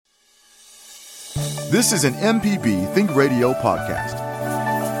This is an MPB Think Radio podcast.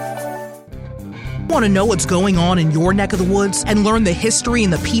 Want to know what's going on in your neck of the woods and learn the history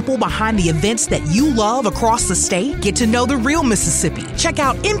and the people behind the events that you love across the state? Get to know the real Mississippi. Check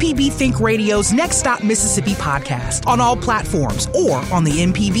out MPB Think Radio's Next Stop Mississippi podcast on all platforms or on the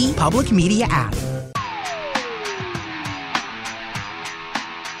MPB Public Media app.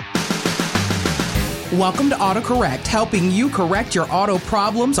 Welcome to AutoCorrect, helping you correct your auto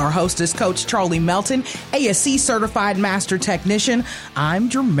problems. Our host is Coach Charlie Melton, ASC Certified Master Technician. I'm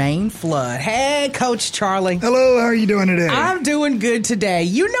Jermaine Flood. Hey, Coach Charlie. Hello, how are you doing today? I'm doing good today.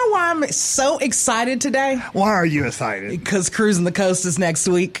 You know why I'm so excited today? Why are you excited? Because Cruising the Coast is next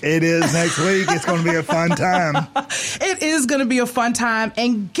week. It is next week. It's going to be a fun time. It is going to be a fun time.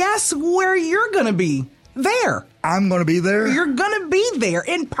 And guess where you're going to be? There. I'm going to be there? You're going to be there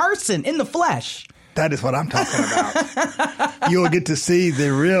in person, in the flesh. That is what I'm talking about. You'll get to see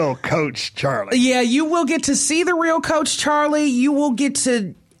the real Coach Charlie. Yeah, you will get to see the real Coach Charlie. You will get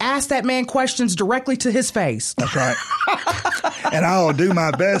to ask that man questions directly to his face. That's right. And I'll do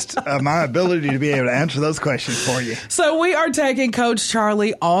my best of my ability to be able to answer those questions for you. So we are taking Coach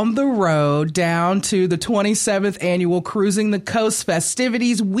Charlie on the road down to the 27th annual Cruising the Coast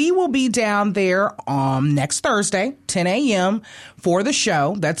festivities. We will be down there next Thursday, 10 a.m. for the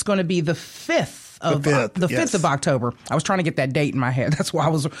show. That's going to be the 5th. The 5th of October. I was trying to get that date in my head. That's why I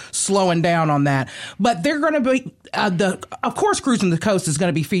was slowing down on that. But they're going to be, of course, Cruising the Coast is going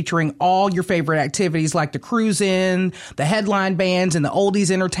to be featuring all your favorite activities like the cruise-in, the headline bands, and the oldies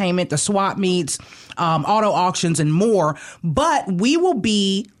entertainment, the swap meets, auto auctions, and more. But we will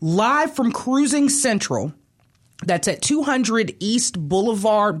be live from Cruising Central. That's at 200 East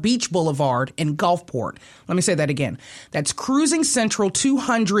Boulevard, Beach Boulevard in Gulfport. Let me say that again. That's Cruising Central,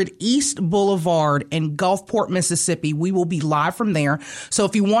 200 East Boulevard in Gulfport, Mississippi. We will be live from there. So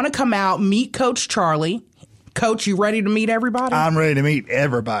if you want to come out, meet Coach Charlie. Coach, you ready to meet everybody? I'm ready to meet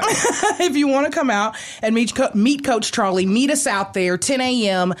everybody. If you want to come out and meet Coach Charlie, meet us out there, 10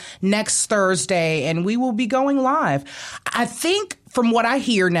 a.m. next Thursday, and we will be going live. I think from what I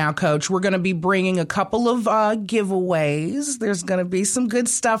hear now, Coach, we're going to be bringing a couple of giveaways. There's going to be some good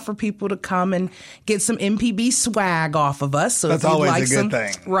stuff for people to come and get some MPB swag off of us. So that's always a good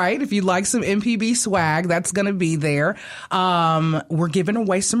thing. Right. If you'd like some MPB swag, that's going to be there. We're giving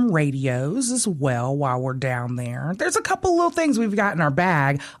away some radios as well while we're down there. There's a couple little things we've got in our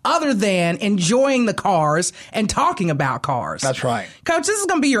bag other than enjoying the cars and talking about cars. That's right. Coach, this is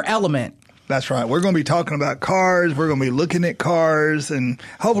going to be your element. That's right. We're going to be talking about cars. We're going to be looking at cars, and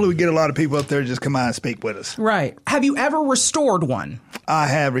hopefully we get a lot of people up there to just come out and speak with us. Right. Have you ever restored one? I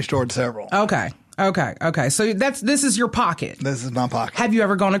have restored several. Okay. So this is your pocket. This is my pocket. Have you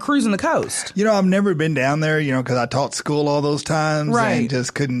ever gone to Cruising the Coast? You know, I've never been down there, because I taught school all those times. Right. And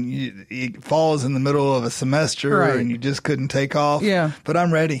just couldn't, it falls in the middle of a semester, right, and you just couldn't take off. Yeah. But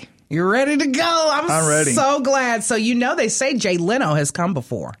I'm ready. You're ready to go. I'm ready. So glad. So they say Jay Leno has come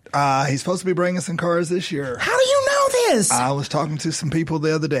before. He's supposed to be bringing some cars this year. How do you know this? I was talking to some people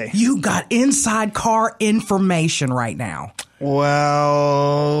the other day. You got inside car information right now.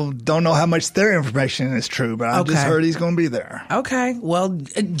 Well, don't know how much their information is true, but I just heard he's going to be there. Okay. Well,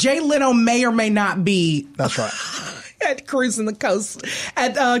 Jay Leno may or may not be. That's right. At Cruising the Coast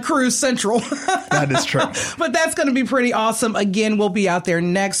at Cruise Central. That is true. But that's going to be pretty awesome. Again, we'll be out there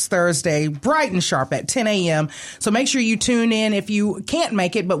next Thursday, bright and sharp at 10 a.m. So make sure you tune in if you can't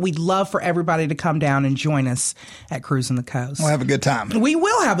make it, but we'd love for everybody to come down and join us at Cruising the Coast. We'll have a good time. We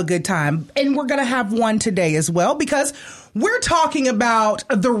will have a good time. And we're going to have one today as well because we're talking about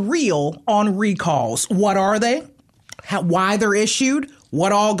the real on recalls. What are they? Why they're issued?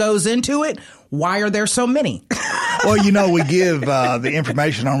 What all goes into it? Why are there so many? Well, we give the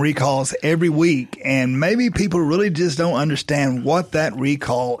information on recalls every week, and maybe people really just don't understand what that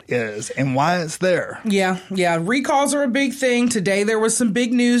recall is and why it's there. Yeah. Recalls are a big thing. Today there was some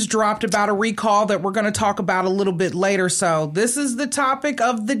big news dropped about a recall that we're going to talk about a little bit later. So this is the topic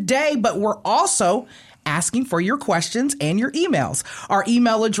of the day, but we're also asking for your questions and your emails. Our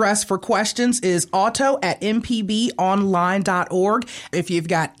email address for questions is auto@mpbonline.org if you've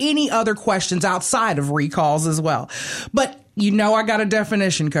got any other questions outside of recalls as well. But I got a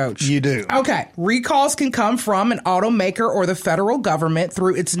definition, Coach. You do. Okay. Recalls can come from an automaker or the federal government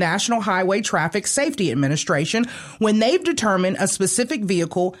through its National Highway Traffic Safety Administration when they've determined a specific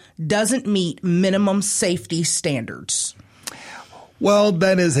vehicle doesn't meet minimum safety standards. Well,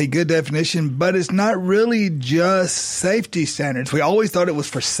 that is a good definition, but it's not really just safety standards. We always thought it was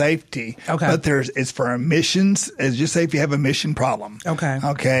for safety. Okay. But it's for emissions. It's just say if you have an emission problem. Okay.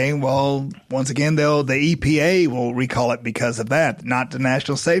 Okay. Well, once again, the EPA will recall it because of that, not the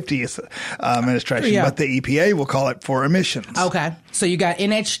National Safety Administration, Yeah. but the EPA will call it for emissions. Okay. So you got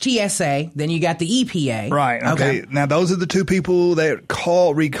NHTSA, then you got the EPA. Right. Okay. Now, those are the two people that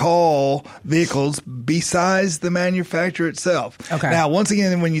recall vehicles besides the manufacturer itself. Okay. Now, once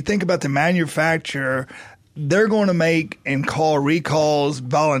again, when you think about the manufacturer, they're going to make and call recalls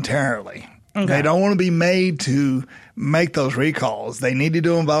voluntarily. Okay. They don't want to be made to make those recalls. They need to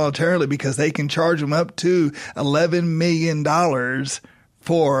do them voluntarily because they can charge them up to $11 million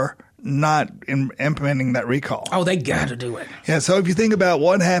for not implementing that recall. Oh, they got to do it. Yeah, so if you think about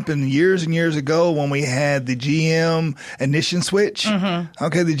what happened years and years ago when we had the GM ignition switch. Mm-hmm.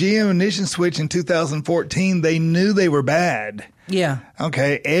 Okay, the GM ignition switch in 2014, they knew they were bad. Yeah.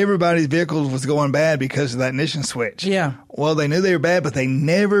 Okay, everybody's vehicles was going bad because of that ignition switch. Yeah. Well, they knew they were bad, but they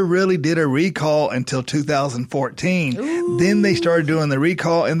never really did a recall until 2014. Ooh. Then they started doing the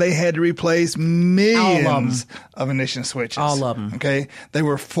recall, and they had to replace millions of ignition switches. All of them. Okay, they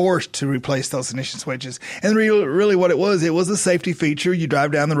were forced to replace those ignition switches, and really, what it was a safety feature. You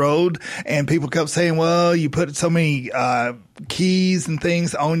drive down the road, and people kept saying, "Well, you put so many keys and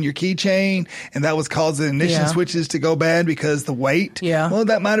things on your keychain, and that was causing ignition switches to go bad because the weight." Yeah. Well,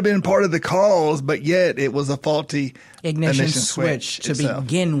 that might have been part of the cause, but yet it was a faulty Ignition switch to itself.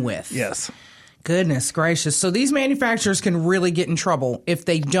 begin with. Yes. Goodness gracious. So these manufacturers can really get in trouble if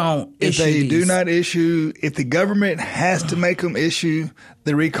they don't issue If they these. do not issue, if the government has to make them issue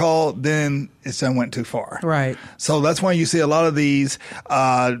the recall, then it's done went too far. Right. So that's why you see a lot of these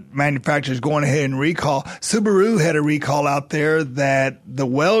manufacturers going ahead and recall. Subaru had a recall out there that the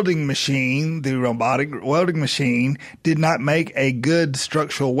welding machine, the robotic welding machine, did not make a good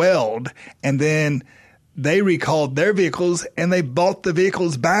structural weld. And then they recalled their vehicles and they bought the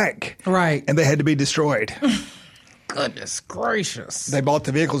vehicles back. Right. And they had to be destroyed. Goodness gracious. They bought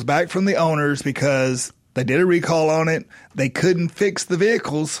the vehicles back from the owners because they did a recall on it. They couldn't fix the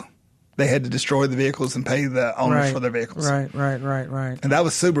vehicles. They had to destroy the vehicles and pay the owners for their vehicles. Right. And that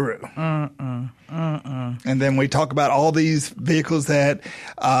was Subaru. And then we talk about all these vehicles that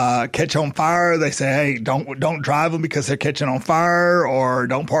catch on fire. They say, hey, don't drive them because they're catching on fire, or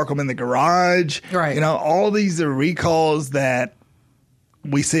don't park them in the garage. Right. You know, all these are recalls that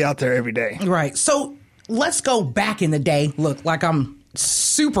we see out there every day. Right. So let's go back in the day. Look, like I'm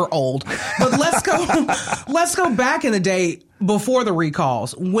super old, but let's go back in the day before the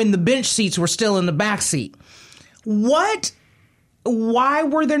recalls, when the bench seats were still in the back seat. Why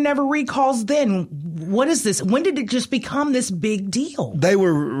were there never recalls then? What is this? When did it just become this big deal? They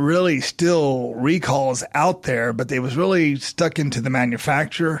were really still recalls out there, but they was really stuck into the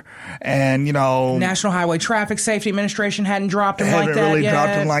manufacturer. And, you know, National Highway Traffic Safety Administration hadn't dropped them like that hadn't really yet.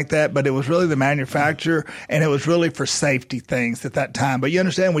 dropped them like that, but it was really the manufacturer, and it was really for safety things at that time. But you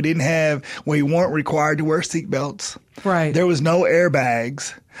understand, we weren't required to wear seatbelts. Right. There was no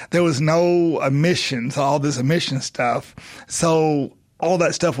airbags. There was no emissions, all this emission stuff. So all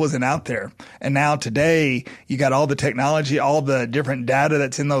that stuff wasn't out there. And now today, you got all the technology, all the different data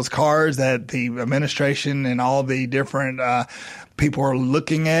that's in those cars that the administration and all the different people are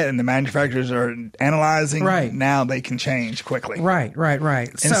looking at and the manufacturers are analyzing. Right. Now they can change quickly. Right.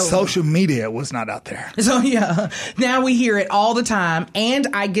 And social media was not out there. So yeah, now we hear it all the time, and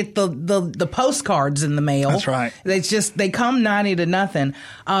I get the postcards in the mail. That's right. They come 90 to nothing.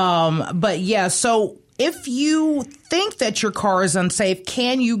 But yeah, so if you think that your car is unsafe,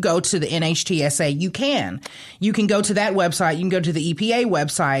 can you go to the NHTSA? You can. You can go to that website. You can go to the EPA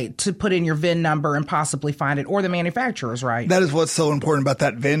website to put in your VIN number and possibly find it, or the manufacturer's, right? That is what's so important about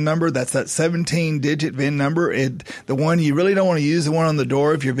that VIN number. That's that 17-digit VIN number. The one you really don't want to use, the one on the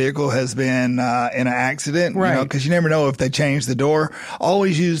door if your vehicle has been in an accident, right? Because you never know if they change the door.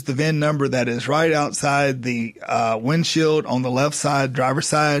 Always use the VIN number that is right outside the windshield on the left side, driver's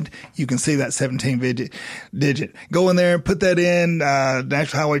side. You can see that 17-digit. Go in there and put that in,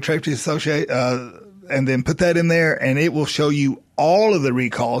 National Highway Traffic Association, and then put that in there, and it will show you all of the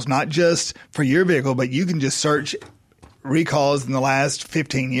recalls, not just for your vehicle, but you can just search recalls in the last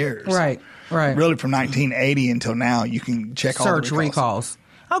 15 years. Right. Really from 1980 until now, you can check all the recalls. Search recalls.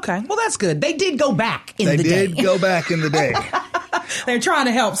 Okay, well, that's good. They did go back in the day. They did go back in the day. They're trying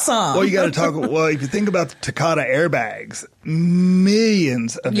to help some. Well, you got to talk. Well, if you think about the Takata airbags,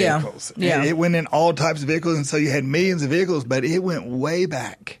 millions of vehicles. Yeah. It went in all types of vehicles, and so you had millions of vehicles, but it went way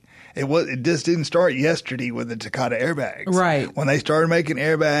back. It just didn't start yesterday with the Takata airbags. Right. When they started making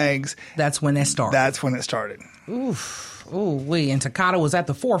airbags, that's when they started. That's when it started. Oof. And Takata was at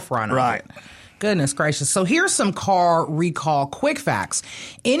the forefront of Right. it. Goodness gracious. So here's some car recall quick facts.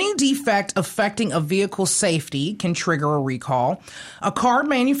 Any defect affecting a vehicle's safety can trigger a recall. A car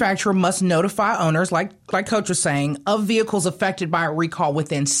manufacturer must notify owners, like Coach was saying, of vehicles affected by a recall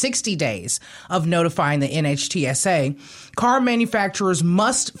within 60 days of notifying the NHTSA. Car manufacturers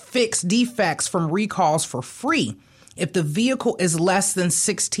must fix defects from recalls for free. If the vehicle is less than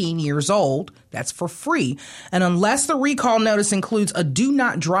 16 years old, that's for free. And unless the recall notice includes a do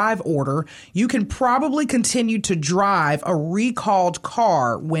not drive order, you can probably continue to drive a recalled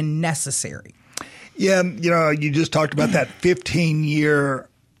car when necessary. Yeah, you just talked about that 15-year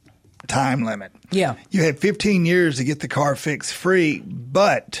time limit. Yeah. You had 15 years to get the car fixed free,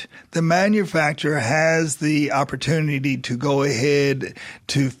 but the manufacturer has the opportunity to go ahead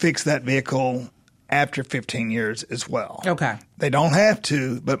to fix that vehicle after 15 years as well. Okay. They don't have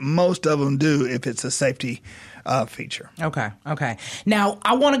to, but most of them do if it's a safety feature. Okay. Now,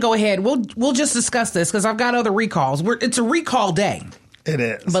 I want to go ahead. We'll just discuss this because I've got other recalls. It's a recall day. It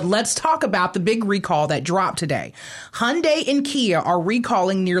is. But let's talk about the big recall that dropped today. Hyundai and Kia are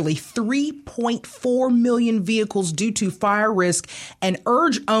recalling nearly 3.4 million vehicles due to fire risk and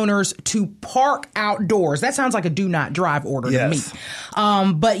urge owners to park outdoors. That sounds like a do not drive order to me.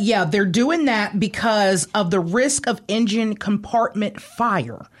 But yeah, they're doing that because of the risk of engine compartment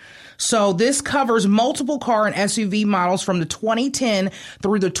fire. So this covers multiple car and SUV models from the 2010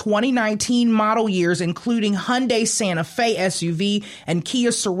 through the 2019 model years, including Hyundai Santa Fe SUV and Kia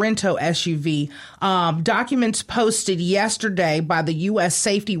Sorento SUV. Documents posted yesterday by the U.S.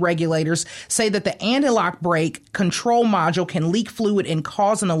 safety regulators say that the anti-lock brake control module can leak fluid and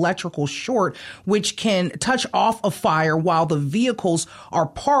cause an electrical short, which can touch off a fire while the vehicles are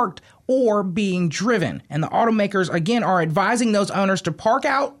parked or being driven. And the automakers, again, are advising those owners to park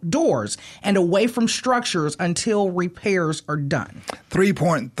outdoors and away from structures until repairs are done.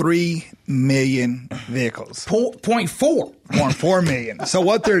 3.3 million vehicles. 0.4 million. So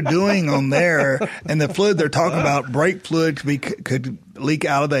what they're doing on there, and the fluid they're talking about, brake fluid could leak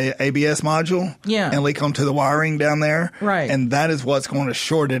out of the ABS module and leak onto the wiring down there. Right. And that is what's going to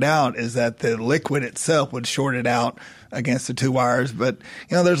short it out, is that the liquid itself would short it out against the two wires. But,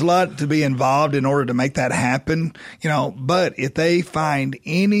 there's a lot to be involved in order to make that happen, but if they find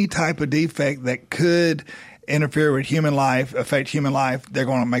any type of defect that could interfere with human life, affect human life, they're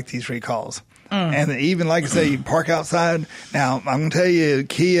going to make these recalls. And even, like I say, you park outside. Now, I'm going to tell you,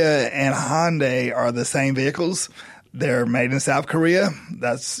 Kia and Hyundai are the same vehicles. They're made in South Korea.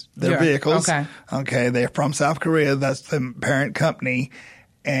 That's their vehicles. Okay. They're from South Korea. That's the parent company.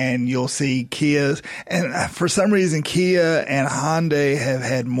 And you'll see Kias. And for some reason, Kia and Hyundai have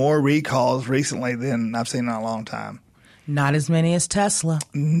had more recalls recently than I've seen in a long time. Not as many as Tesla.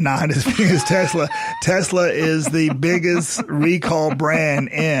 Not as big as Tesla. Tesla is the biggest recall brand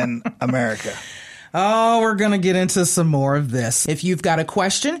in America. Oh, we're going to get into some more of this. If you've got a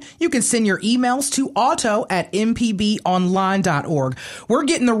question, you can send your emails to auto@mpbonline.org. We're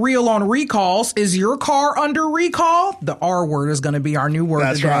getting the real on recalls. Is your car under recall? The R word is going to be our new word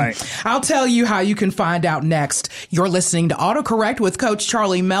That's today. right. I'll tell you how you can find out next. You're listening to AutoCorrect with Coach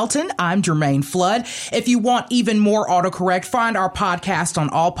Charlie Melton. I'm Jermaine Flood. If you want even more AutoCorrect, find our podcast on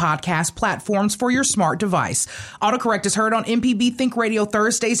all podcast platforms for your smart device. AutoCorrect is heard on MPB Think Radio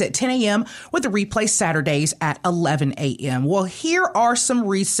Thursdays at 10 a.m. with a replay Saturdays at 11 a.m. Well, here are some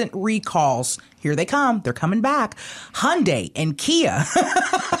recent recalls. Here they come. They're coming back. Hyundai and Kia.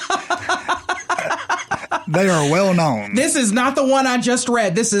 They are well known. This is not the one I just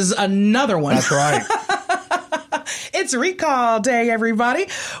read. This is another one. That's right. It's recall day, everybody.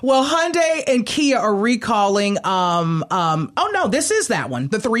 Well, Hyundai and Kia are recalling, this is that one.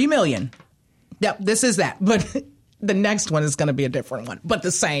 The 3 million. Yep, this is that. But the next one is going to be a different one, but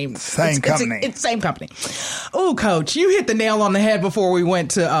the same company. It's same company. Oh, Coach, you hit the nail on the head before we went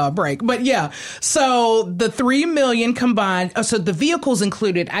to break. But yeah, so the 3 million combined. So the vehicles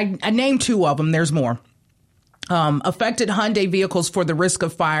included, I named two of them. There's more. Affected Hyundai vehicles for the risk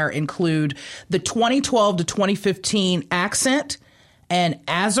of fire include the 2012 to 2015 Accent and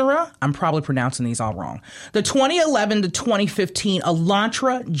Azura. I'm probably pronouncing these all wrong. The 2011 to 2015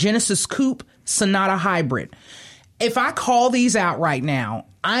 Elantra, Genesis Coupe, Sonata Hybrid. If I call these out right now,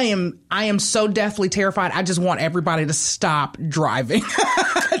 I am so deathly terrified. I just want everybody to stop driving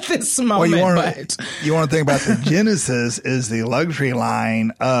at this moment. Well, you want to think about the Genesis is the luxury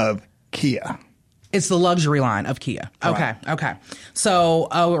line of Kia. It's the luxury line of Kia. Okay. Right. Okay. So,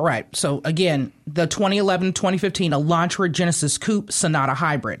 right. So again, the 2011-2015 Elantra Genesis Coupe Sonata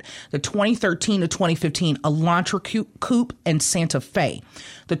Hybrid, the 2013 to 2015 Elantra Coupe and Santa Fe,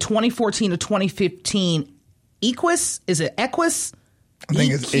 the 2014 to 2015 Equus. Is it Equus? I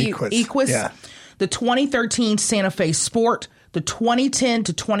think it's Equus. Equus. Yeah. The 2013 Santa Fe Sport, the 2010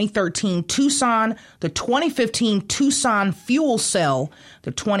 to 2013 Tucson, the 2015 Tucson Fuel Cell,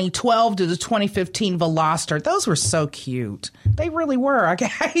 the 2012 to the 2015 Veloster. Those were so cute. They really were. I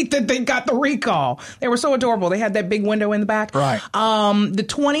hate that they got the recall. They were so adorable. They had that big window in the back. Right. The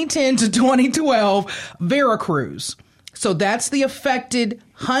 2010 to 2012 Veracruz. So that's the affected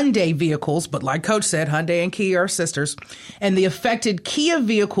Hyundai vehicles, but like Coach said, Hyundai and Kia are sisters. And the affected Kia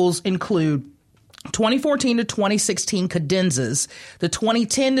vehicles include 2014 to 2016 Cadenzas, the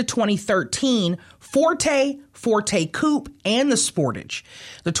 2010 to 2013 Forte, Forte Coupe, and the Sportage,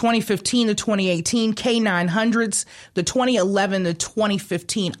 the 2015 to 2018 K900s, the 2011 to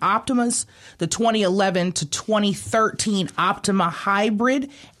 2015 Optimas, the 2011 to 2013 Optima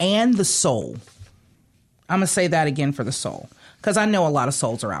Hybrid, and the Soul. I'm going to say that again for the Soul, because I know a lot of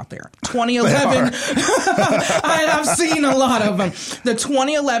Souls are out there. 2011, I've seen a lot of them. The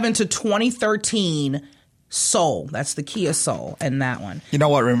 2011 to 2013 Soul, that's the Kia Soul, and that one. You know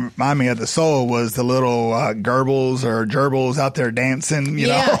what reminded me of the Soul was the little Goebbels or gerbils out there dancing, you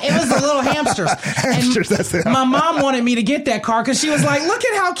know? Yeah, it was the little hamsters. Hamsters, that's it. My mom wanted me to get that car because she was like, look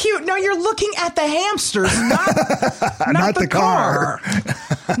at how cute. No, you're looking at the hamsters, not the car.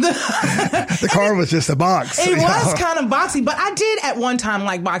 The car was just a box. It was kind of boxy, but I did at one time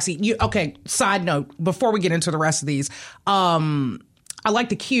like boxy. Okay, side note, before we get into the rest of these, I like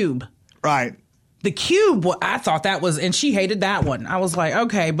the Cube. Right. The Cube, I thought that was, and she hated that one. I was like,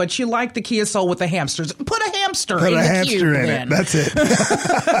 okay, but you like the Kia Soul with the hamsters. Put a hamster in the Cube then. That's it.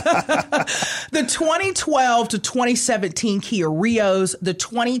 The 2012 to 2017 Kia Rios, the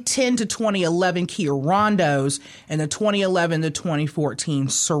 2010 to 2011 Kia Rondos, and the 2011 to 2014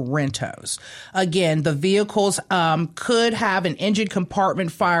 Sorrentos. Again, the vehicles could have an engine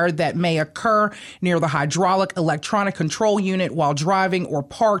compartment fire that may occur near the hydraulic electronic control unit while driving or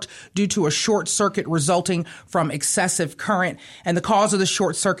parked due to a short circuit resulting from excessive current. And the cause of the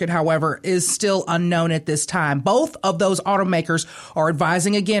short circuit, however, is still unknown at this time. Both of those automakers are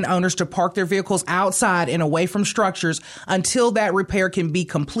advising, again, owners to park their vehicles outside and away from structures until that repair can be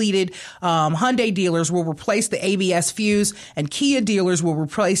completed. Hyundai dealers will replace the ABS fuse, and Kia dealers will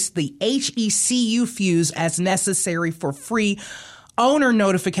replace the HECU fuse as necessary for free. Owner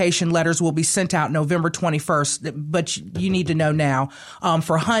notification letters will be sent out November 21st, but you need to know now,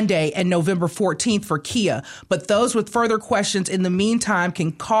 for Hyundai, and November 14th for Kia. But those with further questions in the meantime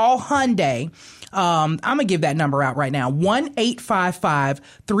can call Hyundai. I'm going to give that number out right now,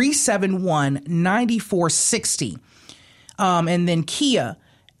 1-855-371-9460. And then Kia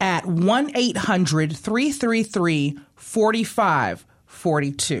at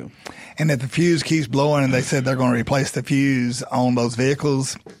 1-800-333-4542. And if the fuse keeps blowing and they said they're going to replace the fuse on those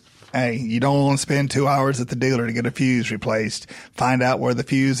vehicles, hey, you don't want to spend 2 hours at the dealer to get a fuse replaced. Find out where the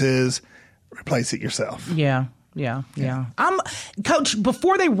fuse is, replace it yourself. Yeah. Coach,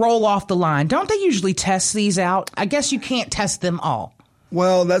 before they roll off the line, don't they usually test these out? I guess you can't test them all.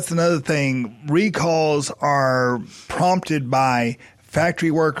 Well, that's another thing. Recalls are prompted by factory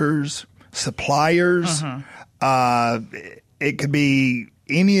workers, suppliers. It could be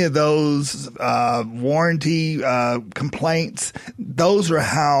any of those warranty complaints. Those are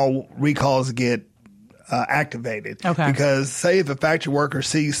how recalls get activated. Okay. Because say if a factory worker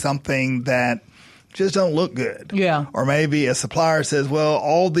sees something that just don't look good. Yeah. Or maybe a supplier says, well,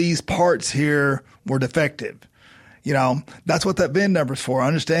 all these parts here were defective. You know, that's what that VIN number is for.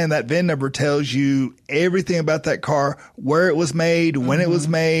 Understand that VIN number tells you everything about that car, where it was made, when it was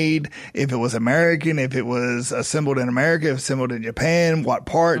made, if it was American, if it was assembled in America, if assembled in Japan, what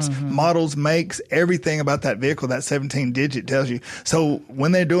parts, models, makes, everything about that vehicle, that 17-digit tells you. So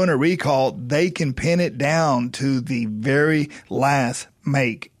when they're doing a recall, they can pin it down to the very last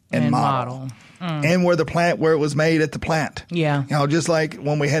make and model. And where it was made at the plant. Yeah. You know, just like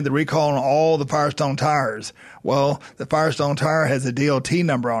when we had the recall on all the Firestone tires. Well, the Firestone tire has a DOT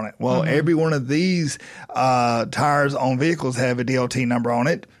number on it. Well, every one of these tires on vehicles have a DOT number on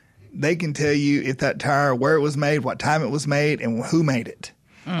it. They can tell you if that tire, where it was made, what time it was made, and who made it.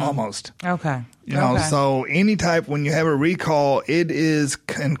 Almost. Okay. You know, so any type, when you have a recall, it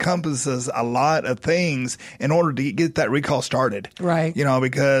encompasses a lot of things in order to get that recall started. Right. You know,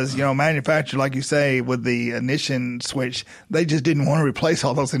 because, you know, manufacturer, like you say, with the ignition switch, they just didn't want to replace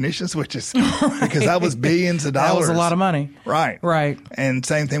all those ignition switches because that was billions of dollars. That was a lot of money. Right. And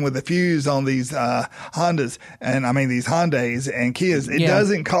same thing with the fuse on these Hondas, and I mean these Hyundais and Kias. It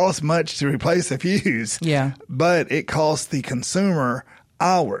doesn't cost much to replace a fuse. Yeah. But it costs the consumer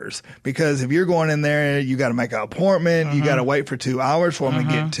hours, because if you're going in there, you got to make an appointment. You got to wait for 2 hours for them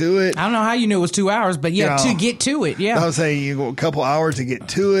to get to it. I don't know how you knew it was 2 hours, but yeah, to get to it. Yeah. I was saying you go a couple hours to get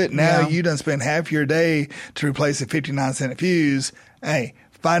to it. Now you done spend half your day to replace a 59-cent fuse. Hey,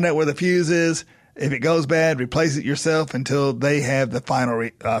 find out where the fuse is. If it goes bad, replace it yourself until they have the final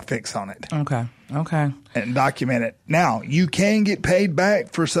fix on it. Okay. And document it. Now, you can get paid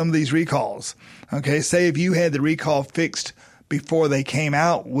back for some of these recalls. Okay, say if you had the recall fixed before they came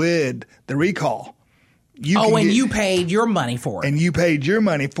out with the recall. You paid your money for it. And you paid your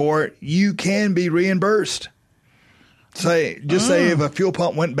money for it, you can be reimbursed. Say if a fuel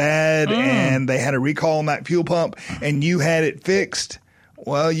pump went bad and they had a recall on that fuel pump and you had it fixed,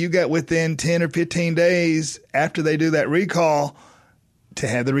 well, you got within 10 or 15 days after they do that recall to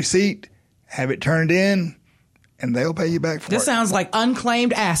have the receipt, have it turned in, and they'll pay you back for it. This sounds like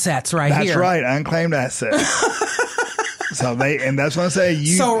unclaimed assets here. That's right, unclaimed assets. And that's what I say.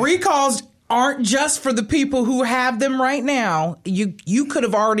 So recalls aren't just for the people who have them right now. You could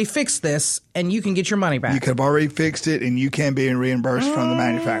have already fixed this, and you can get your money back. You could have already fixed it, and you can be reimbursed from the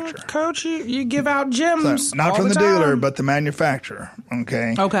manufacturer. Coach, you give out gems. So, not from the dealer, but the manufacturer.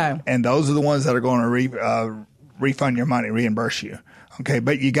 Okay. And those are the ones that are going to refund your money, reimburse you. Okay,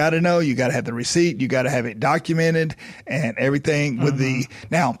 but you got to know, you got to have the receipt, you got to have it documented and everything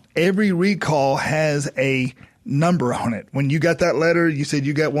now, every recall has a number on it. When you got that letter, you said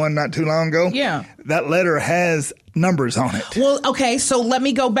you got one not too long ago. Yeah. That letter has numbers on it. Well, okay, so let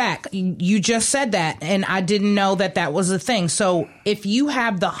me go back. You just said that, and I didn't know that was a thing. So if you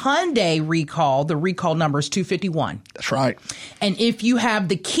have the Hyundai recall, the recall number is 251. That's right. And if you have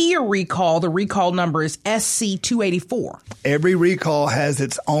the Kia recall, the recall number is SC284. Every recall has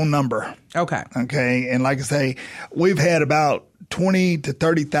its own number. Okay. And like I say, we've had about 20 to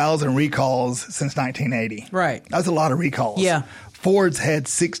 30,000 recalls since 1980. Right. That's a lot of recalls. Yeah. Ford's had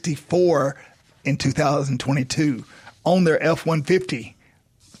 64 in 2022 on their F-150.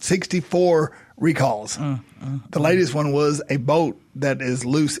 64 recalls. The latest one was a bolt that is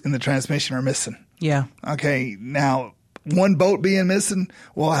loose in the transmission or missing. Yeah. Okay. Now, one bolt being missing,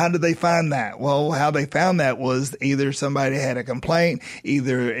 well, how did they find that? Well, how they found that was either somebody had a complaint,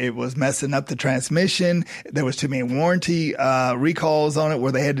 either it was messing up the transmission, there was too many warranty recalls on it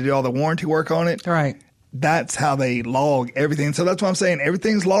where they had to do all the warranty work on it. Right. That's how they log everything. So that's what I'm saying.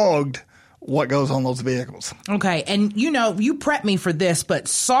 Everything's logged. What goes on those vehicles. Okay. And, you prepped me for this, but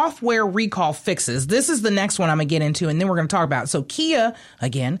software recall fixes. This is the next one I'm going to get into, and then we're going to talk about it. So Kia,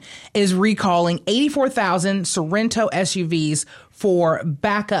 again, is recalling 84,000 Sorento SUVs for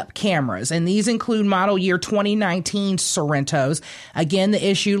backup cameras. And these include model year 2019 Sorrentos. Again, the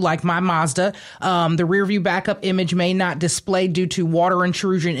issue, like my Mazda, the rear view backup image may not display due to water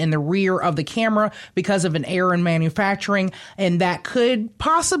intrusion in the rear of the camera because of an error in manufacturing. And that could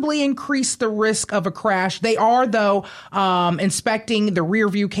possibly increase the risk of a crash. They are, though, inspecting the rear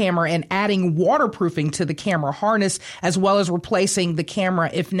view camera and adding waterproofing to the camera harness, as well as replacing the camera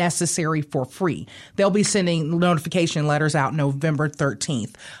if necessary for free. They'll be sending notification letters out November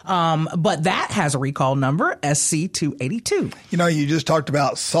 13th. But that has a recall number, SC282. You just talked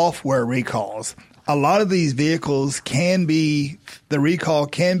about software recalls. A lot of these vehicles the recall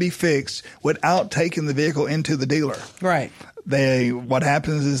can be fixed without taking the vehicle into the dealer. Right. What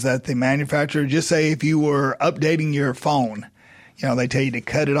happens is that the manufacturer, just say if you were updating your phone, they tell you to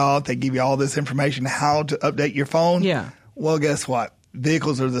cut it off. They give you all this information, how to update your phone. Yeah. Well, guess what?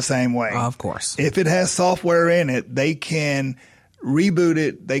 Vehicles are the same way. Of course. If it has software in it, they can reboot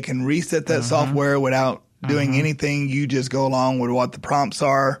it. They can reset that software without doing anything. You just go along with what the prompts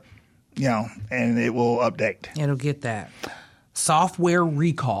are, and it will update. It'll get that. Software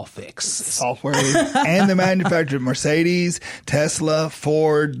recall fix. Software. And the manufacturer, Mercedes, Tesla,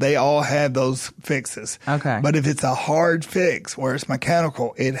 Ford, they all have those fixes. Okay. But if it's a hard fix where it's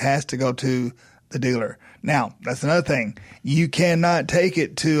mechanical, it has to go to the dealer. Now, that's another thing. You cannot take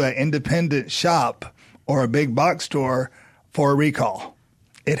it to an independent shop or a big box store for a recall.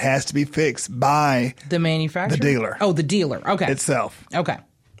 It has to be fixed by the manufacturer? The dealer. Oh, the dealer. Okay. Itself. Okay.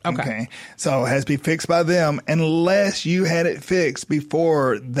 So it has to be fixed by them unless you had it fixed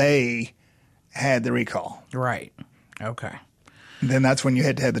before they had the recall. Right. Okay. Then that's when you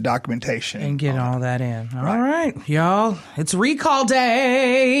had to have the documentation. And get all that in. All right, y'all. It's recall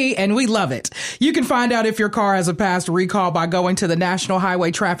day, and we love it. You can find out if your car has a past recall by going to the National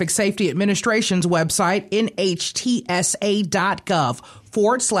Highway Traffic Safety Administration's website,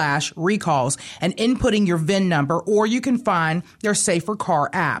 NHTSA.gov/recalls, and inputting your VIN number, or you can find their Safer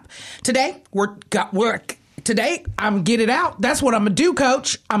Car app. Today, we're today, I'm going to get it out. That's what I'm going to do,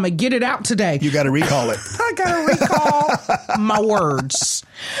 Coach. I'm going to get it out today. You got to recall it. I got to recall my words.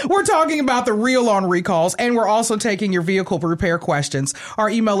 We're talking about the Real on Recalls, and we're also taking your vehicle repair questions. Our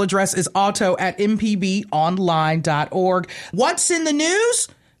email address is auto@mpbonline.org. What's in the news?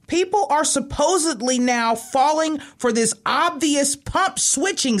 People are supposedly now falling for this obvious pump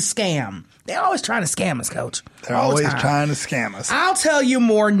switching scam. They're always trying to scam us, Coach. They're always trying to scam us. I'll tell you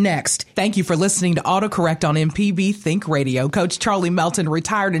more next. Thank you for listening to AutoCorrect on MPB Think Radio. Coach Charlie Melton,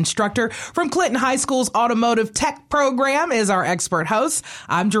 retired instructor from Clinton High School's Automotive Tech Program, is our expert host.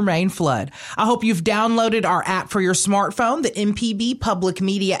 I'm Jermaine Flood. I hope you've downloaded our app for your smartphone, the MPB Public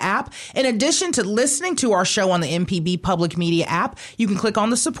Media app. In addition to listening to our show on the MPB Public Media app, you can click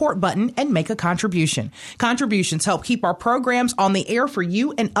on the support button and make a contribution. Contributions help keep our programs on the air for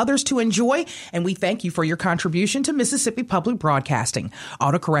you and others to enjoy, and we thank you for your contribution to Mississippi Public Broadcasting.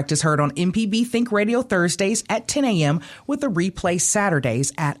 AutoCorrect is heard on MPB Think Radio Thursdays at 10 a.m. with a replay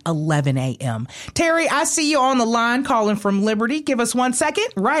Saturdays at 11 a.m. Terry, I see you on the line calling from Liberty. Give us 1 second.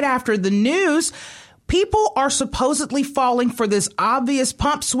 Right after the news, people are supposedly falling for this obvious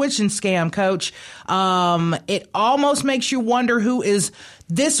pump switching scam, Coach. It almost makes you wonder who is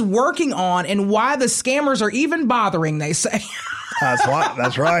this working on and why the scammers are even bothering, they say. That's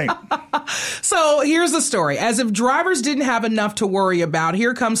right. So here's the story. As if drivers didn't have enough to worry about,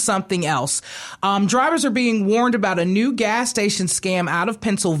 here comes something else. Drivers are being warned about a new gas station scam out of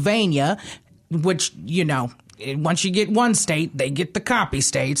Pennsylvania, which, you know, once you get one state, they get the copy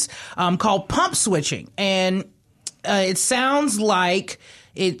states, called pump switching. And it sounds like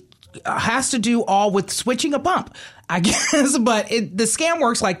it has to do all with switching a pump, I guess. But the scam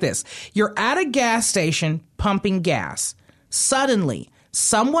works like this. You're at a gas station pumping gas. Suddenly,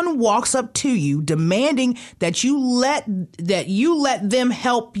 someone walks up to you demanding that you let them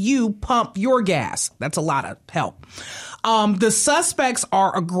help you pump your gas. That's a lot of help. The suspects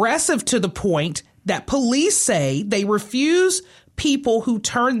are aggressive to the point that police say they refuse people who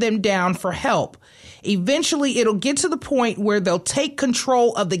turn them down for help. Eventually, it'll get to the point where they'll take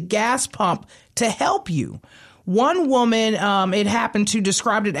control of the gas pump to help you. One woman, it happened to,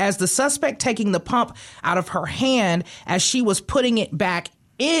 described it as the suspect taking the pump out of her hand as she was putting it back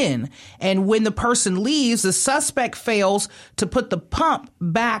in. And when the person leaves, the suspect fails to put the pump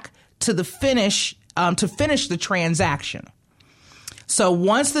back to the finish the transaction. So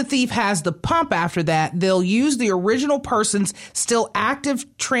once the thief has the pump after that, they'll use the original person's still active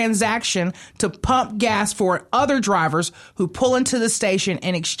transaction to pump gas for other drivers who pull into the station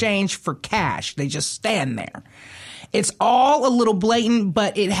in exchange for cash. They just stand there. It's all a little blatant,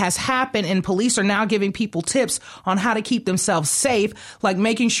 but it has happened, and police are now giving people tips on how to keep themselves safe, like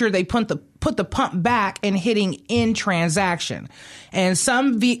making sure they put the pump back and hitting end transaction. And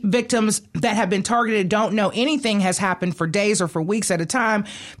some victims that have been targeted don't know anything has happened for days or for weeks at a time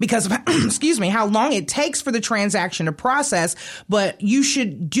because of, how long it takes for the transaction to process. But you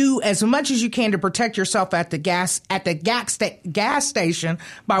should do as much as you can to protect yourself at the gas station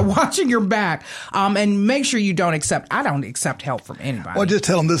by watching your back, and make sure you don't accept. I don't accept help from anybody. Well, just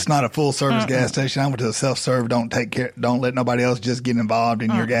tell them this is not a full service gas station. I went to a self-serve. Don't let nobody else just get involved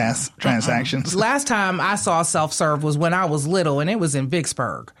in your gas transactions. Last time I saw a self-serve was when I was little, and it was in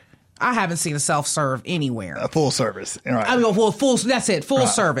Vicksburg. I haven't seen a self-serve anywhere. A full service, right? I mean, that's it, full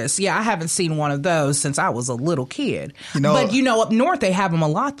service. Yeah, I haven't seen one of those since I was a little kid. But up north they have them a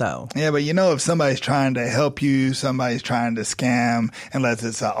lot, though. Yeah, but if somebody's trying to help you, somebody's trying to scam, unless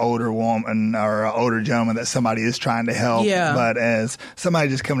it's an older woman or an older gentleman that somebody is trying to help. Yeah. But as somebody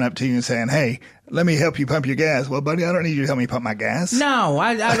just coming up to you and saying, "Hey, let me help you pump your gas." Well, buddy, I don't need you to help me pump my gas. No,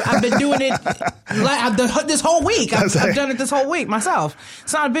 I've been doing it this whole week. I've done it this whole week myself.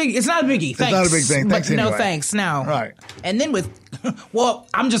 It's not a biggie. Thanks. It's not a big thing. Thanks but anyway. No thanks. No. Right. And then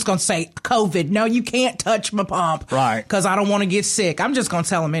I'm just going to say COVID. No, you can't touch my pump. Right. Because I don't want to get sick. I'm just going to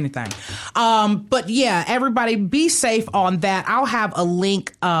tell them anything. But yeah, everybody be safe on that. I'll have a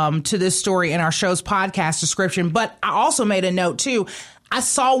link to this story in our show's podcast description. But I also made a note too. I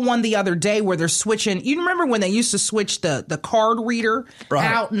saw one the other day where they're switching. You remember when they used to switch the card reader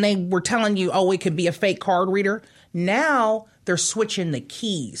out and they were telling you, oh, it could be a fake card reader? Now they're switching the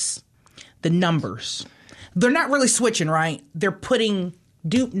keys, the numbers. They're not really switching, right? They're putting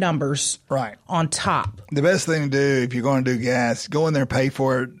dupe numbers on top. The best thing to do if you're going to do gas, go in there and pay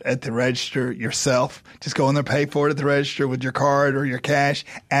for it at the register yourself. Just go in there, pay for it at the register with your card or your cash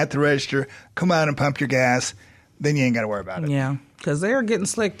at the register. Come out and pump your gas. Then you ain't got to worry about it. Yeah. Because they're getting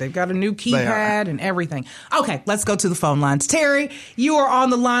slick. They've got a new keypad and everything. Okay, let's go to the phone lines. Terry, you are on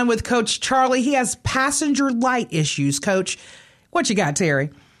the line with Coach Charlie. He has passenger light issues. Coach, what you got,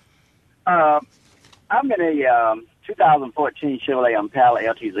 Terry? I I'm in a 2014 Chevrolet Impala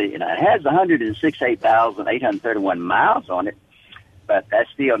LTZ, and it has 168,831 miles on it. But that's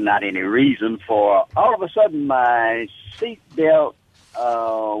still not any reason for all of a sudden my seatbelt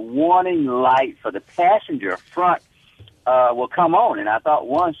warning light for the passenger front will come on. And I thought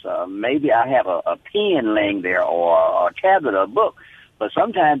once maybe I have a pen laying there or a tablet or a book. But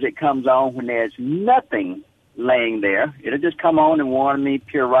sometimes it comes on when there's nothing laying there. It'll just come on and warn me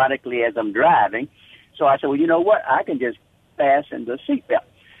periodically as I'm driving. So I said, well, you know what? I can just fasten the seatbelt.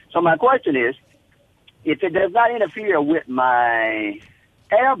 So my question is, if it does not interfere with my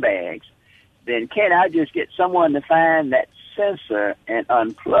airbags, then can I just get someone to find that sensor and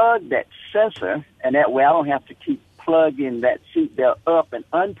unplug that sensor, and that way I don't have to keep plugging that seatbelt up and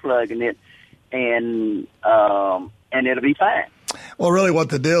unplugging it, and it'll be fine. Well, really what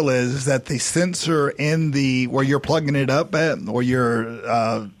the deal is that the sensor in the where you're plugging it up at, or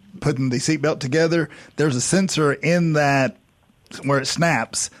you're putting the seatbelt together, there's a sensor in that where it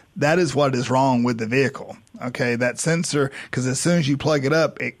snaps. That is what is wrong with the vehicle. Okay, that sensor, because as soon as you plug it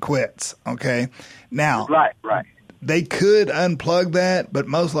up, it quits. Okay, now right. They could unplug that, but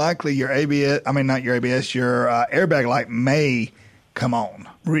most likely your airbag light may come on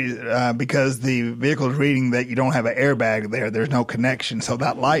because the vehicle is reading that you don't have an airbag there. There's no connection, so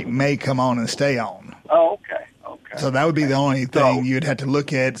that light may come on and stay on. Oh, okay. So that would be the only thing you'd have to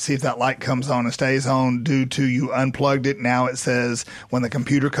look at, see if that light comes on and stays on due to you unplugged it. Now it says when the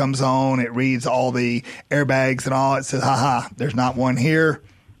computer comes on, it reads all the airbags and all. It says, there's not one here.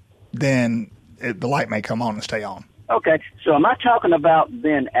 Then the light may come on and stay on. Okay. So am I talking about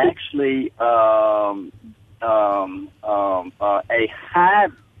then actually a high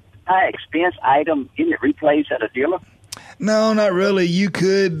expense item getting it replaced at a dealer? No, not really. You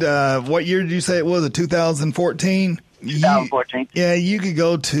could, what year did you say it was, a 2014? 2014. Yeah, you could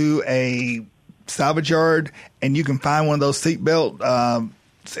go to a salvage yard and you can find one of those seatbelt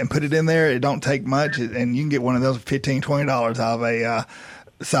and put it in there. It don't take much, and you can get one of those for $15, $20 out of a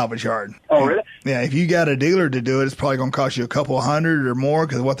salvage yard. Oh, really? Yeah, if you got a dealer to do it, it's probably going to cost you a couple $100 or more,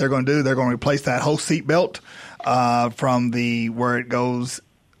 because what they're going to do, they're going to replace that whole seatbelt from where it goes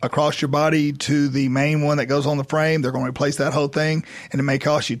across your body to the main one that goes on the frame. They're going to replace that whole thing, and it may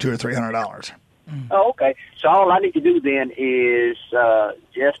cost you $200 or $300. Oh, okay. So all I need to do then is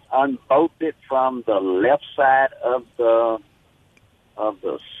just unbolt it from the left side of the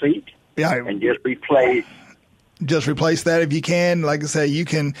seat, and just replace. Just replace that if you can. Like I say, you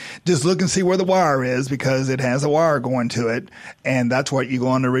can just look and see where the wire is, because it has a wire going to it, and that's what you're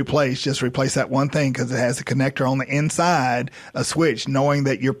going to replace. Just replace that one thing, because it has a connector on the inside, a switch, knowing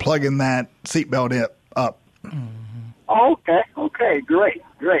that you're plugging that seatbelt up. Okay, great.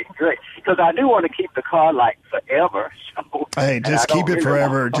 Because I do want to keep the car like forever. So, hey, just keep it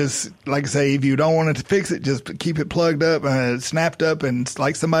forever. Just like I say, if you don't want it to fix it, just keep it plugged up, snapped up, and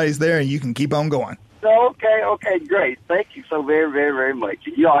like somebody's there, and you can keep on going. Okay, great. Thank you so very, very, very much.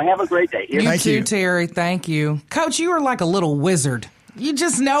 You all have a great day. You too, Terry. Thank you. Coach, you are like a little wizard. You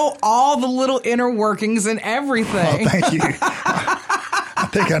just know all the little inner workings and everything. Oh, thank you. I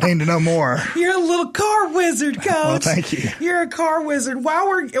think I need to know more. You're a little car wizard, Coach. Well, thank you. You're a car wizard.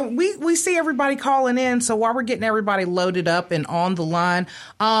 While we see everybody calling in, so while we're getting everybody loaded up and on the line,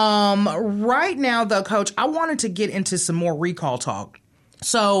 right now, though, Coach, I wanted to get into some more recall talk.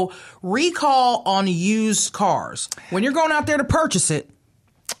 So, recall on used cars. When you're going out there to purchase it,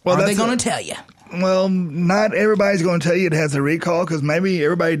 are they going to tell you? Well, not everybody's going to tell you it has a recall, because maybe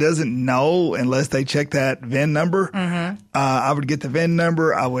everybody doesn't know unless they check that VIN number. Mm-hmm. I would get the VIN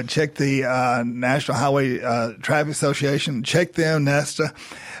number. I would check the National Highway Traffic Association, check them, NESTA.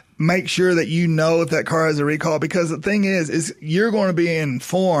 Make sure that you know if that car has a recall, because the thing is you're going to be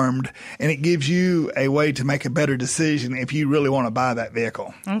informed, and it gives you a way to make a better decision if you really want to buy that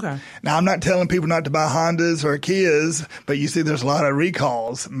vehicle. Okay. Now, I'm not telling people not to buy Hondas or Kias, but you see there's a lot of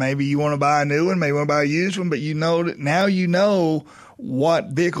recalls. Maybe you want to buy a new one, maybe you want to buy a used one, but you know that now you know what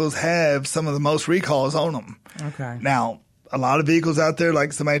vehicles have some of the most recalls on them. Okay. Now, a lot of vehicles out there,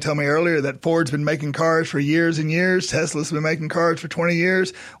 like somebody told me earlier, that Ford's been making cars for years and years. Tesla's been making cars for 20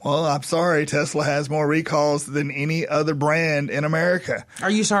 years. Well, I'm sorry, Tesla has more recalls than any other brand in America.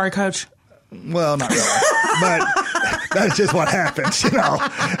 Are you sorry, Coach? Well, not really, but that's just what happens, you know.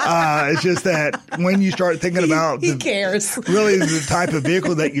 It's just that when you start thinking about he cares. Really the type of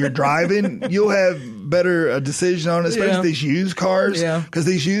vehicle that you're driving, you'll have better decision on it, especially these used cars. Yeah. Because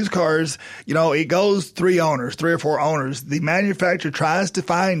these used cars, you know, it goes 3 or 4 owners. The manufacturer tries to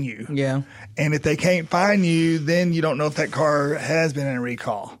find you. Yeah. And if they can't find you, then you don't know if that car has been in a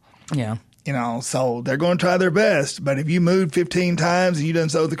recall. Yeah. So they're going to try their best. But if you moved 15 times and you done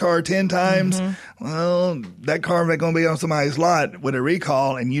sold the car 10 times, well, that car may going to be on somebody's lot with a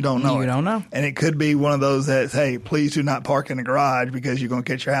recall and you don't know it. You don't know. And it could be one of those that, hey, please do not park in the garage because you're going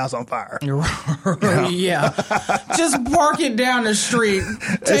to catch your house on fire. Yeah. Just park it down the street.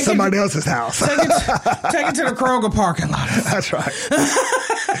 It's somebody else's house. Take it to the Kroger parking lot. That's right.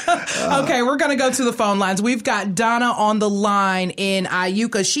 Okay, we're going to go to the phone lines. We've got Donna on the line in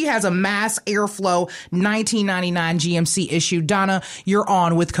Iuka. She has a mass airflow 1999 GMC issue. Donna, you're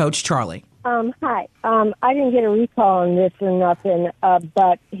on with Coach Charlie. Hi. I didn't get a recall on this or nothing,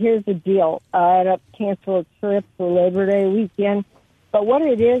 but here's the deal. I had to cancel a trip for Labor Day weekend. But what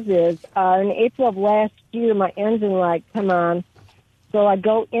it is in April of last year, my engine light come on. So I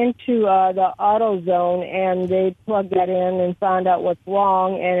go into the AutoZone, and they plug that in and find out what's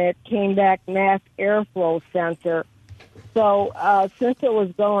wrong, and it came back mass airflow sensor. So since it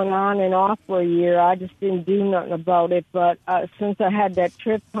was going on and off for a year, I just didn't do nothing about it. But since I had that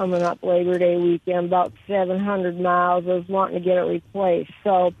trip coming up Labor Day weekend, about 700 miles, I was wanting to get it replaced.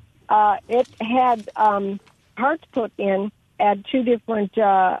 So it had parts put in at two different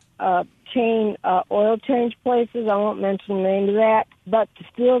oil change places. I won't mention the name of that. But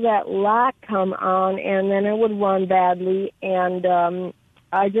still that light come on, and then it would run badly. And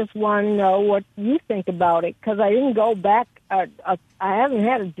I just want to know what you think about it, because I didn't go back. I haven't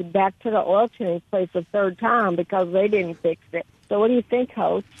had to back to the oil change place a third time because they didn't fix it. So what do you think,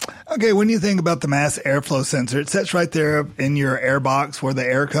 host? Okay, when you think about the mass airflow sensor, it sits right there in your air box where the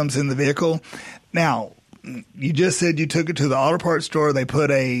air comes in the vehicle. Now, you just said you took it to the auto parts store, they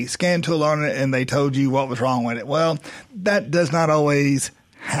put a scan tool on it, and they told you what was wrong with it. Well, that does not always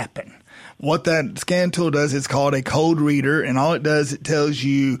happen. What that scan tool does, it's called a code reader, and all it does, it tells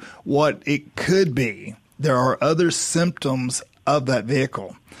you what it could be. There are other symptoms of that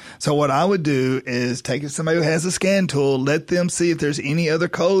vehicle. So what I would do is take somebody who has a scan tool, let them see if there's any other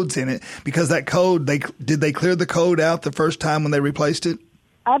codes in it, because that code, did they clear the code out the first time when they replaced it?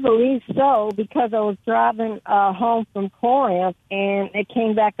 I believe so, because I was driving home from Corinth, and it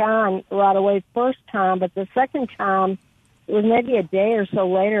came back on right away first time, but the second time, it was maybe a day or so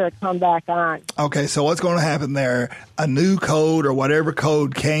later it come back on. Okay, so what's going to happen there? A new code or whatever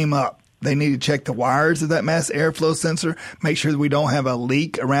code came up. They need to check the wires of that mass airflow sensor, make sure that we don't have a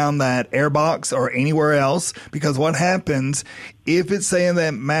leak around that air box or anywhere else, because what happens if it's saying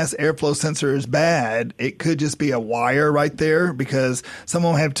that mass airflow sensor is bad, it could just be a wire right there, because some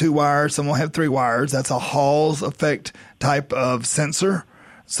will have 2 wires, some will have 3 wires. That's a Hall's effect type of sensor.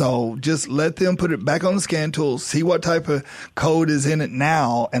 So just let them put it back on the scan tool, see what type of code is in it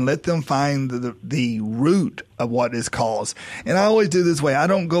now, and let them find the root of what is caused. And I always do this way. I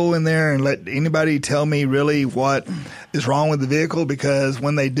don't go in there and let anybody tell me really what is wrong with the vehicle, because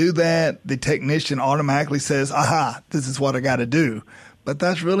when they do that, the technician automatically says, aha, this is what I got to do. But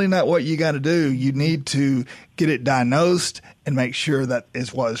that's really not what you got to do. You need to get it diagnosed and make sure that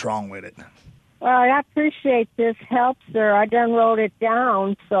is what is wrong with it. Well, I appreciate this help, sir. I done wrote it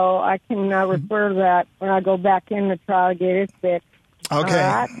down, so I can refer to that when I go back in to try to get it fixed. Okay.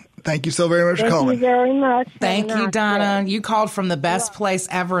 Right. Thank you so very much for calling. Thank you very much. Thank you, Donna. You called from the best place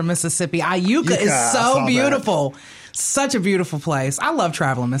ever in Mississippi. Iuka is so beautiful. Such a beautiful place. I love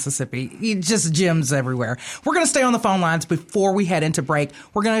traveling Mississippi. Just gems everywhere. We're going to stay on the phone lines before we head into break.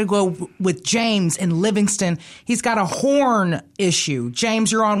 We're going to go with James in Livingston. He's got a horn issue.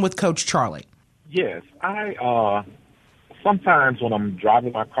 James, you're on with Coach Charlie. Yes, I sometimes when I'm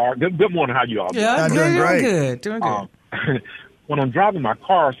driving my car. Good morning, how you all doing? Yeah, doing great. Doing good. When I'm driving my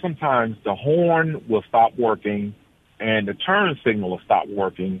car, sometimes the horn will stop working, and the turn signal will stop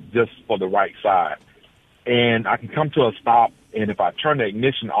working just for the right side. And I can come to a stop, and if I turn the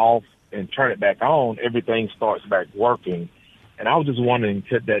ignition off and turn it back on, everything starts back working. And I was just wondering,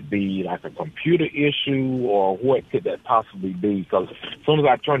 could that be like a computer issue, or what could that possibly be? Because as soon as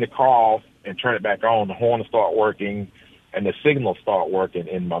I turn the car off and turn it back on, the horn will start working and the signal start working,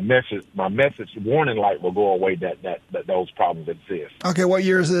 and my message warning light will go away that those problems exist. Okay, what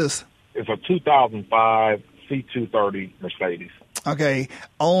year is this? It's a 2005 C230 Mercedes. Okay,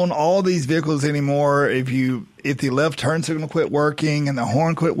 on all these vehicles anymore, if the left turn signal quit working and the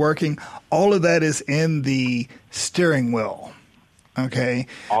horn quit working, all of that is in the steering wheel. Okay.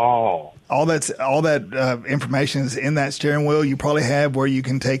 Oh. All that information is in that steering wheel. You probably have where you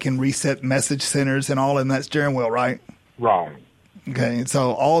can take and reset message centers and all in that steering wheel, right? Right. Okay,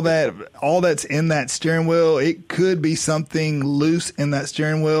 so all that's in that steering wheel, it could be something loose in that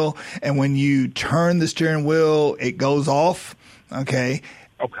steering wheel, and when you turn the steering wheel, it goes off. Okay.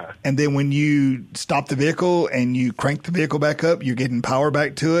 Okay. And then when you stop the vehicle and you crank the vehicle back up, you're getting power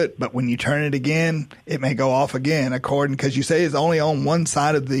back to it. But when you turn it again, it may go off again, because you say it's only on one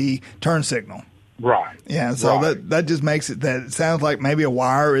side of the turn signal. Right. Yeah, so that just makes it that it sounds like maybe a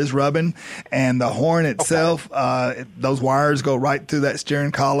wire is rubbing, and the horn itself, those wires go right through that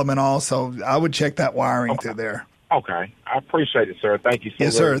steering column and all. So I would check that wiring through there. Okay. I appreciate it, sir. Thank you so much.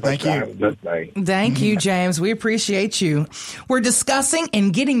 Yes, sir. Thank you. Have a good day. Thank you, James. We appreciate you. We're discussing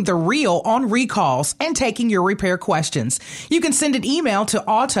and getting the real on recalls and taking your repair questions. You can send an email to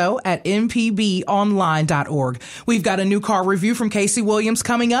auto@mpbonline.org. We've got a new car review from Casey Williams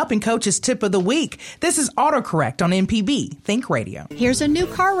coming up and Coach's Tip of the Week. This is AutoCorrect on MPB Think Radio. Here's a new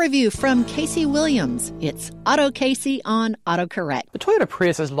car review from Casey Williams. It's Auto Casey on AutoCorrect. The Toyota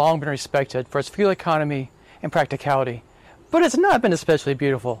Prius has long been respected for its fuel economy and practicality, but it's not been especially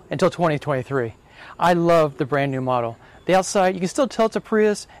beautiful until 2023. I love the brand new model. The outside, you can still tell it's a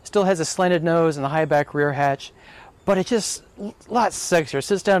Prius, it still has a slanted nose and the high back rear hatch, but it's just a lot sexier. It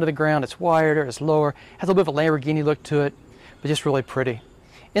sits down to the ground, it's wider, it's lower, has a little bit of a Lamborghini look to it, but just really pretty.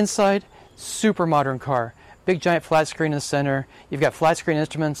 Inside, super modern car. Big giant flat screen in the center. You've got flat screen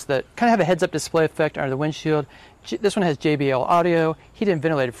instruments that kind of have a heads-up display effect under the windshield. This one has JBL audio, heated and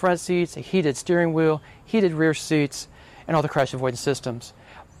ventilated front seats, a heated steering wheel, heated rear seats, and all the crash avoidance systems.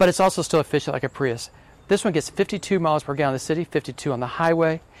 But it's also still efficient like a Prius. This one gets 52 miles per gallon in the city, 52 on the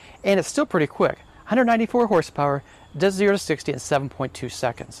highway, and it's still pretty quick. 194 horsepower, does 0 to 60 in 7.2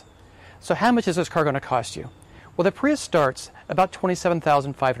 seconds. So how much is this car going to cost you? Well, the Prius starts about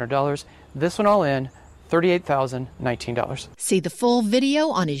 $27,500. This one all in, $38,019. See the full video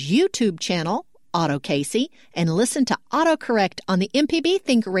on his YouTube channel, Auto Casey, and listen to AutoCorrect on the MPB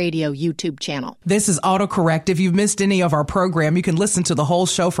Think Radio YouTube channel. This is AutoCorrect. If you've missed any of our program, you can listen to the whole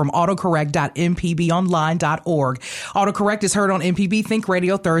show from autocorrect.mpbonline.org. AutoCorrect is heard on MPB Think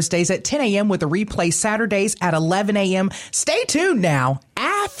Radio Thursdays at 10 a.m. with a replay Saturdays at 11 a.m. Stay tuned now.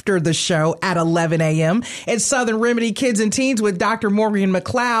 After the show at 11 a.m., it's Southern Remedy Kids and Teens with Dr. Morgan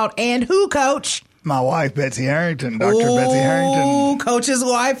McLeod and who, Coach? My wife, Betsy Harrington, Dr. Betsy Harrington. Coach's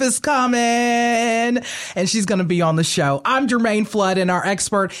wife is coming, and she's going to be on the show. I'm Jermaine Flood, and our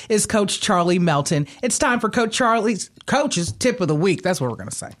expert is Coach Charlie Melton. It's time for Coach Charlie's Coach's Tip of the Week. That's what we're going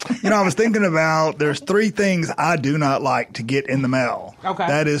to say. I was thinking about there's 3 things I do not like to get in the mail. Okay.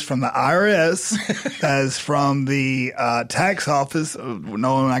 That is from the IRS, that is from the tax office,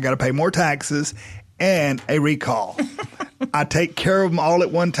 knowing I got to pay more taxes, and a recall. I take care of them all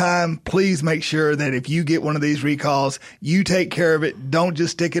at one time. Please make sure that if you get one of these recalls, you take care of it. Don't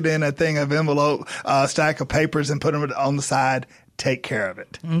just stick it in a thing of envelope, stack of papers and put them on the side. Take care of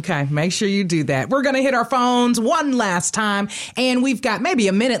it. Okay, make sure you do that. We're going to hit our phones one last time, and we've got maybe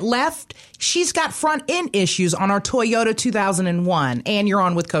a minute left. She's got front end issues on our Toyota 2001, and you're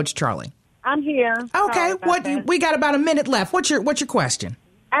on with Coach Charlie. I'm here. Okay, we got about a minute left. What's your question?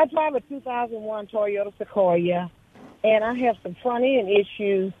 I drive a 2001 Toyota Sequoia, and I have some front-end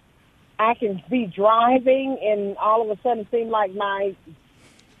issues. I can be driving, and all of a sudden it seems like my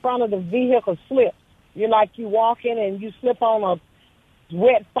front of the vehicle slips. You're like you walking, and you slip on a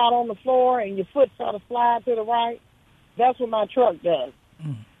wet spot on the floor, and your foot sort of slides to the right. That's what my truck does.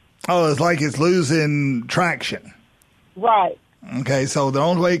 Oh, it's like it's losing traction. Right. Okay, so the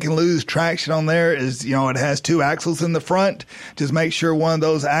only way it can lose traction on there is, it has 2 axles in the front. Just make sure one of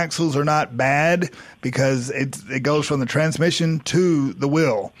those axles are not bad because it goes from the transmission to the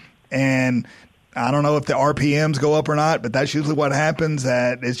wheel. And I don't know if the RPMs go up or not, but that's usually what happens,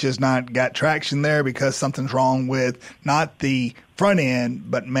 that it's just not got traction there because something's wrong with not the front end,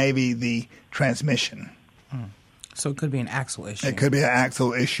 but maybe the transmission. So it could be an axle issue. It could be an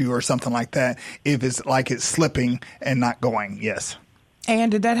axle issue or something like that if it's like it's slipping and not going, yes.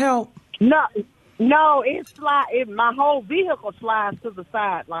 And did that help? No, it's like my whole vehicle slides to the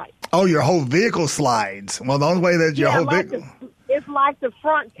side, like. Oh, your whole vehicle slides. Well, the only way that your whole vehicle. It's like the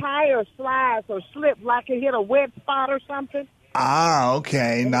front tire slides or slips, like it hit a wet spot or something. Ah,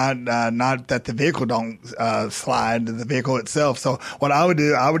 okay. Not that the vehicle don't slide, the vehicle itself. So what I would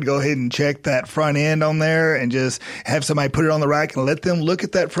do, I would go ahead and check that front end on there and just have somebody put it on the rack and let them look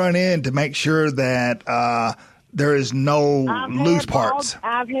at that front end to make sure that there is no loose parts.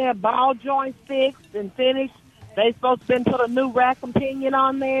 I've had ball joints fixed and finished. They supposed to put a new rack companion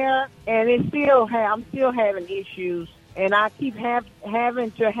on there, and I'm still having issues. And I keep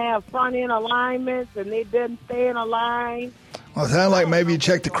having to have front end alignments, and it doesn't stay in a line. Well, it sounds like maybe you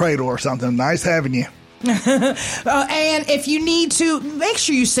checked the cradle or something. Nice having you. And if you need to, make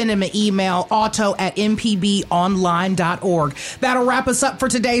sure you send him an email, auto@mpbonline.org. That'll wrap us up for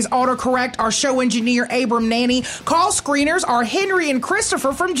today's AutoCorrect. Our show engineer, Abram Nanny. Call screeners are Henry and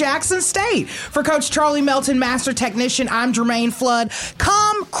Christopher from Jackson State. For Coach Charlie Melton, Master Technician, I'm Jermaine Flood.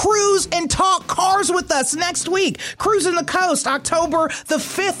 Come cruise and talk cars with us next week. Cruising the Coast, October the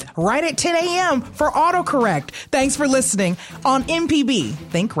 5th, right at 10 a.m. for AutoCorrect. Thanks for listening on MPB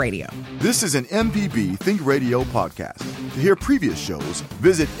Think Radio. This is an MPB Think Radio podcast. To hear previous shows,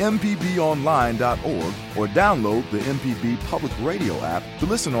 visit mpbonline.org or download the MPB Public Radio app to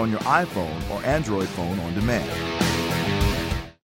listen on your iPhone or Android phone on demand.